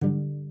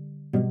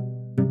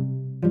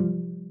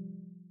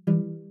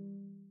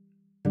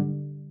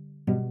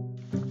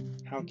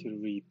how to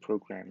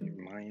reprogram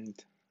your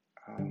mind,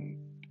 um,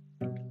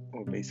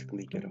 or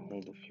basically get a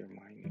hold of your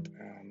mind.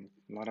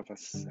 A lot of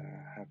us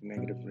have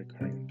negative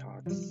recurring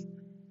thoughts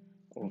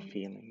or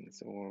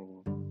feelings,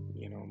 or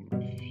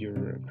if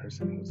you're a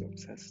person who's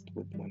obsessed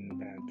with one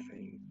bad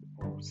thing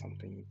or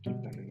something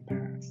you've done in the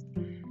past,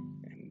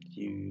 and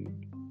you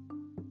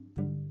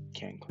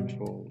can't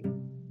control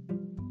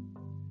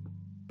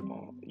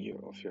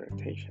your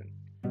attention.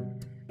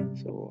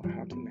 So,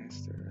 how to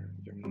master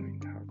your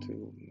mind? How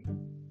to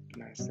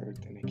master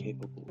it in a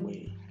capable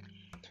way?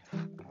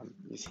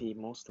 You see,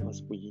 most of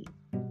us, we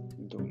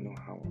don't know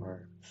how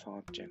our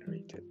thought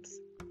generated,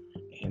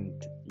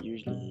 and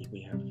usually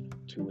we have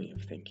two ways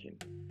of thinking.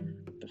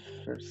 The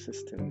first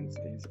systems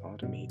is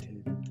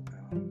automated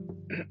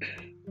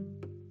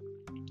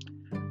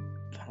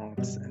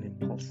thoughts and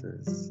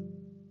impulses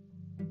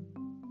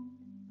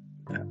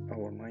that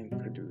our mind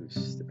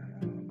produced,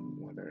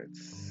 whether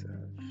it's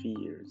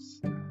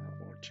fears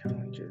or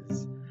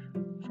challenges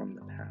from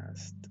the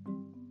past,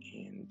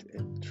 and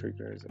it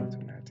triggers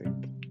automatic,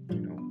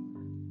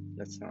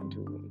 let's not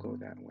go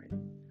that way.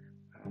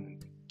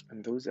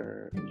 And those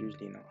are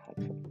usually not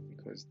helpful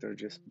because they're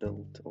just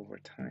built over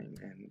time,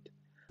 and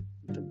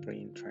the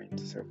brain trying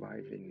to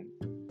survive and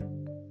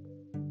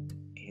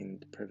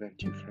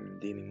prevent you from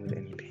dealing with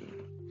any pain.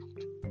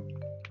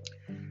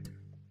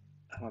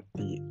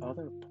 The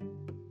other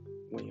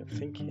way of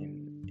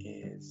thinking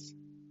is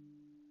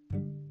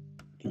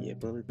the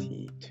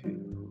ability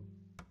to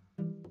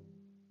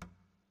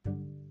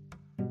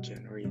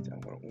generate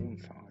our own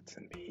thoughts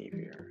and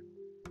behavior,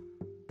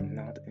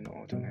 not in an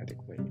automatic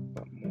way,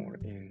 but more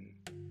in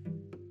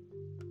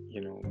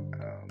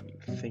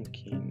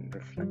thinking,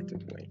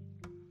 reflective way.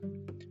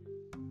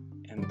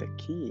 And the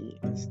key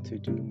is to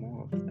do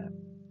more of that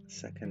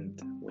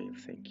second way of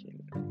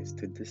thinking, is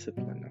to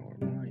discipline our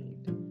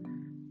mind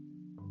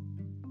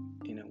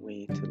in a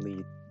way to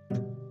lead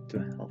to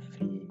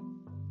healthy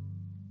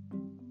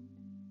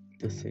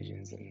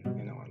decisions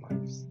in our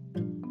lives.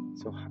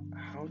 So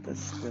how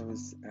does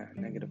those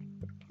negative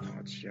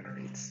thoughts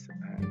generate,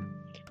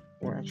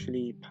 or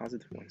actually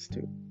positive ones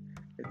too?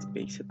 It's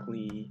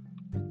basically,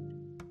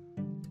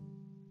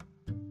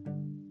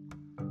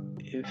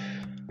 if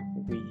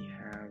we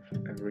have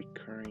a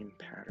recurring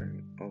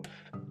pattern of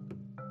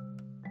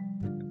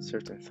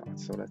certain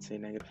thoughts, so let's say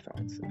negative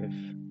thoughts, if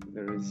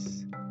there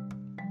is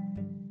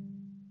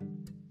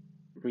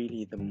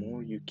really, the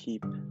more you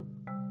keep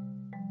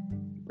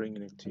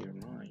bringing it to your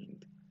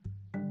mind,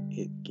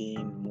 it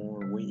gains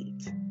more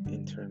weight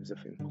in terms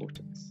of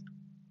importance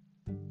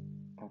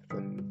of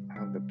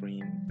how the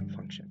brain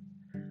functions.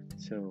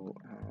 So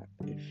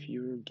if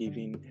you're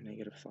giving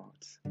negative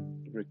thoughts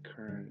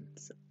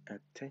recurrent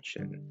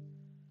attention,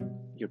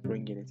 you're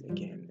bringing it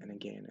again and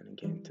again and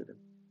again to the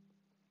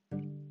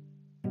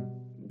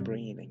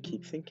brain and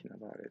keep thinking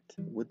about it.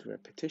 With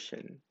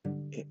repetition,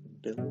 it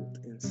builds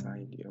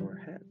inside your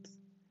head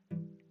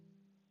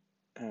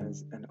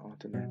as an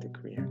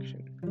automatic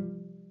reaction.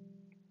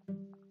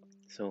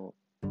 So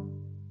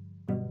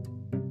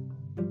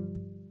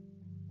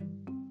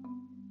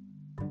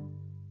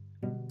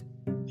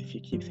if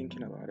you keep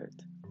thinking about it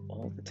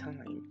all the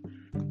time,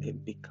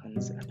 it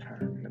becomes a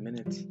pattern. The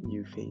minute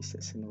you face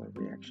a similar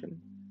reaction,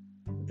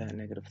 that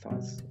negative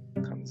thoughts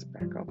comes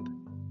back up,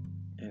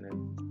 and it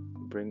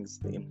brings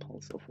the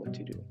impulse of what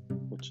to do,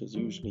 which is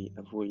usually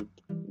avoid,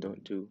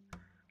 don't do,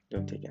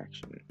 don't take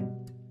action.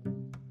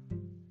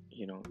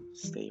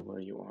 Stay where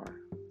you are,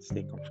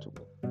 stay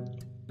comfortable.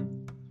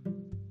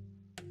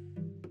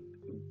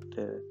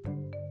 The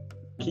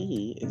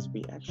key is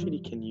we actually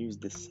can use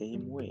the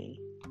same way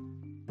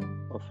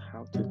of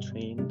how to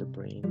train the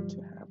brain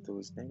to have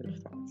those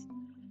negative thoughts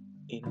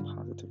in a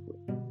positive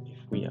way.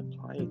 If we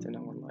apply it in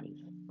our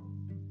life,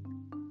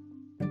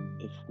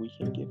 if we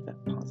can give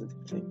that positive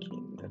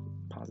thinking, that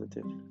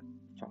positive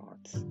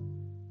thoughts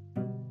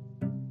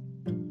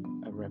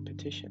a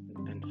repetition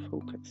and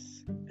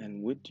focus,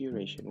 and with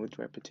duration, with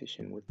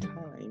repetition, with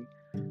time,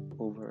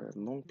 over a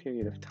long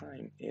period of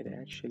time,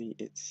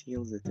 it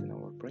seals it in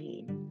our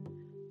brain,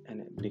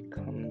 and it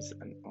becomes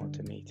an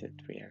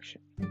automated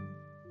reaction.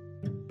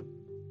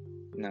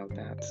 Now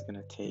that's going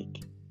to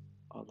take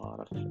a lot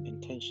of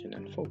intention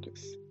and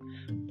focus,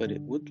 but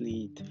it would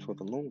lead for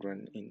the long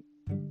run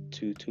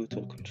into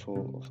total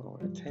control of our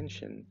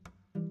attention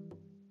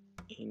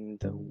in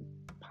the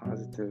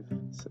positive,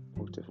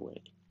 supportive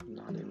way,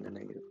 not in the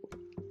negative way.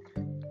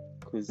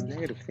 Because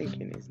negative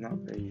thinking is not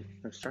very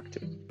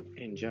constructive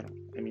in general.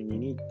 I mean, you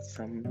need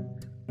some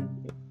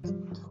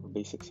for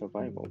basic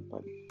survival,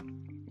 but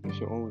if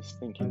you're always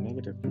thinking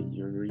negatively,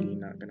 you're really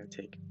not going to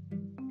take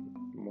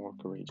more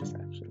courageous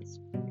actions.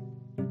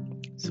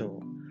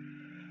 So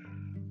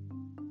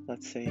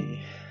let's say,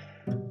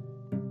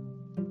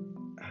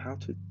 how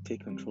to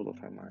take control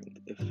of our mind.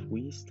 If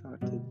we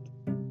started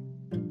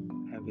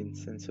having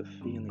sense of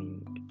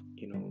feeling,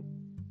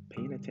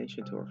 paying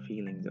attention to our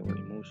feelings, our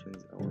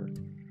emotions, our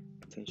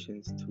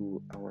attentions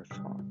to our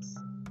thoughts,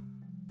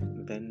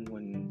 then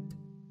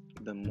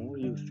the more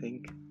you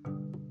think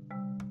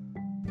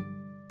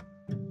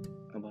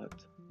about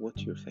what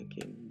you're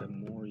thinking, the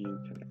more you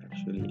can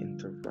actually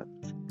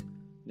interrupt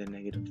the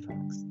negative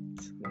thoughts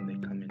when they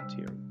come into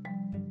your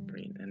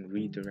brain and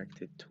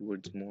redirect it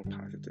towards more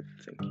positive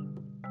thinking.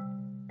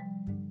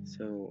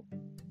 So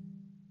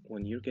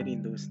when you're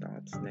getting those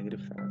thoughts,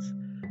 negative thoughts,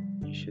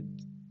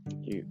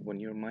 when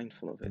you're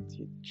mindful of it,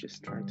 you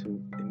just try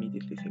to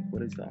immediately think,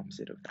 what is the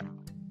opposite of that?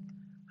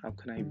 How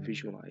can I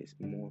visualize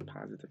more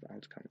positive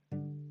outcome?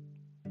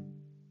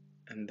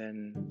 And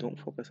then don't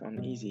focus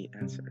on easy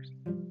answers,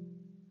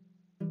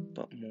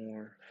 but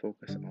more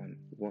focus on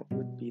what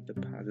would be the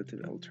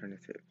positive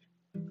alternative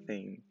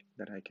thing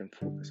that I can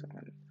focus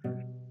on,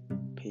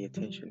 pay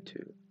attention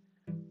to,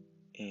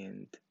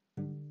 and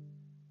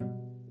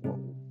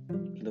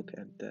look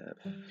at the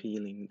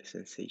feeling, the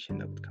sensation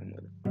that would come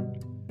with it.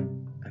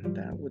 And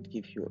that would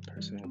give you a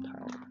personal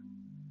power.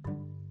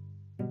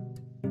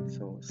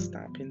 So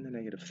stopping the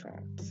negative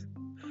thoughts,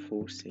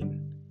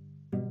 forcing,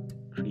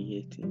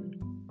 creating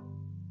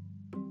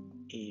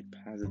a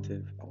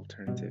positive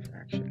alternative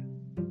action.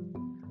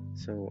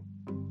 So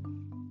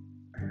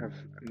I have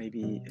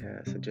maybe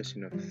a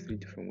suggestion of 3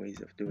 different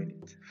ways of doing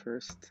it.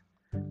 First,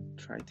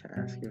 try to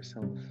ask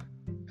yourself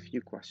a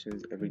few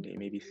questions every day,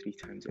 maybe 3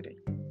 times a day.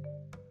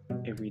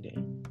 Every day,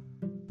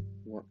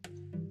 what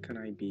can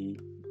I be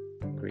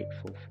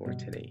grateful for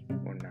today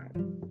or now?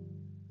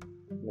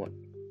 What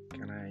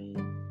can I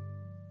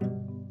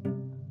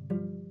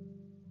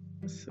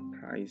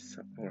surprise,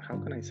 or how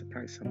can I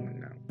surprise someone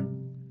now?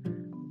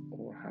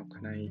 Or how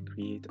can I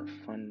create a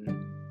fun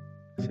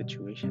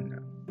situation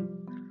now?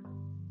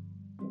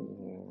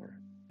 Or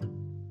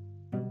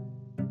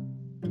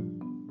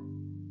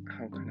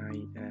how can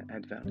I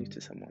add value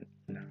to someone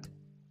now?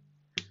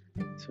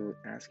 So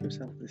ask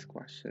yourself this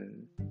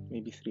question,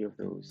 maybe 3 of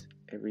those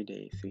every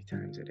day, 3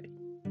 times a day.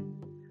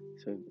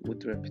 So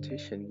with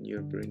repetition,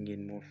 you're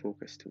bringing more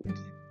focus to it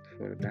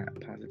for that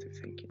positive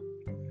thinking.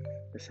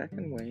 The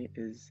second way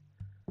is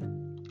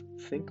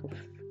think of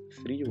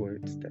 3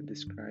 words that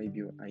describe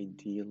your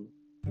ideal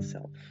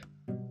self.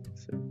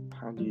 So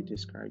how do you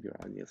describe your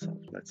ideal self?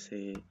 Let's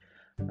say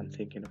I'm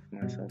thinking of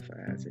myself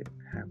as a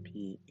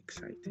happy,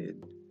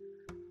 excited,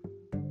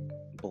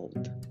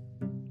 bold.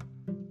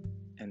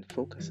 And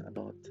focus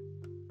about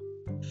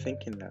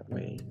thinking that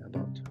way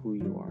about who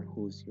you are,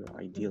 who's your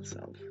ideal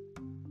self.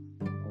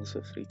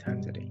 Also 3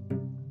 times a day.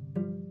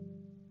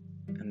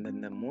 And then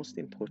the most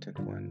important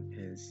one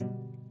is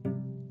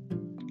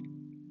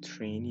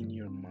training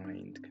your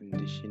mind,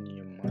 conditioning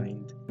your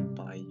mind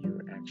by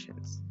your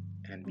actions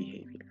and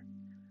behavior.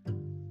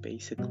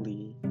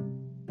 Basically,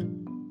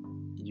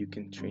 you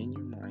can train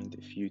your mind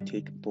if you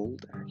take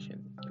bold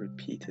action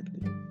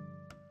repeatedly,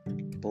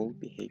 bold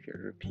behavior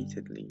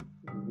repeatedly.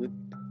 With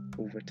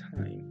over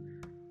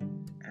time,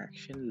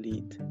 action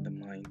lead the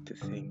mind to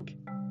think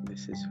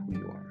this is who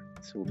you are.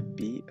 So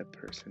be a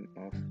person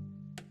of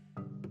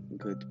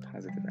good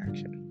positive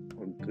action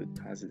or good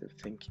positive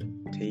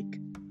thinking. Take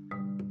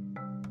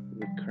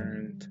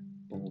recurrent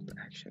bold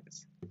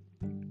actions.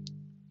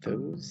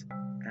 Those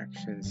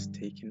actions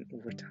taken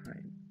over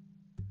time,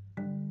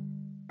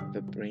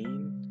 the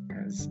brain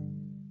as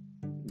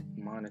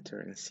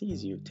monitor and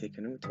sees you take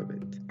a note of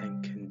it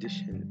and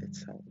condition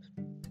itself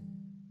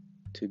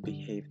to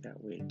behave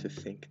that way, to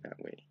think that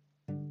way.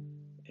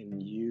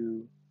 And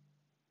you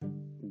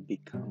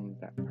become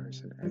that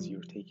person as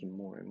you're taking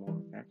more and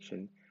more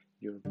action,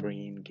 your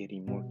brain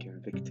getting more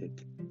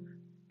convicted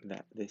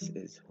that this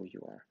is who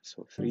you are.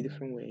 So 3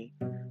 different ways.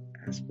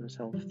 Ask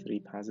yourself 3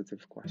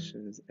 positive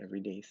questions every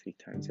day, 3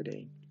 times a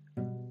day.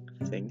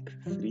 Think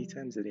 3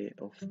 times a day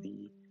of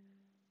the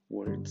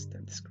words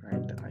that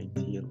describe the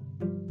ideal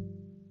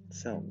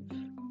self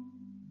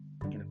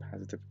in a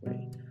positive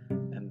way.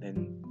 And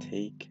then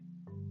take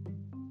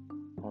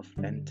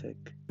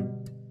authentic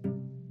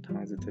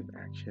positive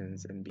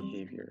actions and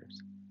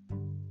behaviors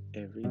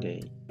every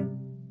day,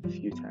 a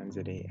few times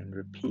a day, and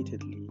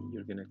repeatedly.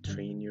 You're going to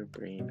train your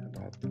brain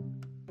about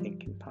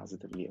thinking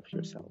positively of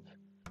yourself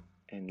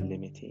and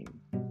limiting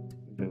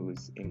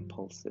those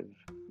impulsive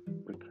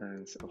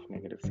recurrence of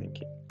negative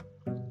thinking.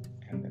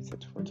 And that's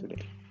it for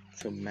today.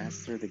 So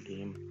master the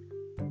game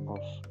of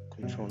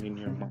controlling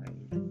your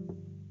mind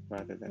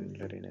rather than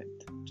letting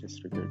it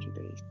just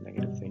regurgitate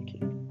negative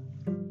thinking,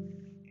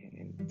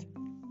 and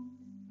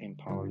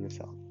empower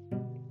yourself.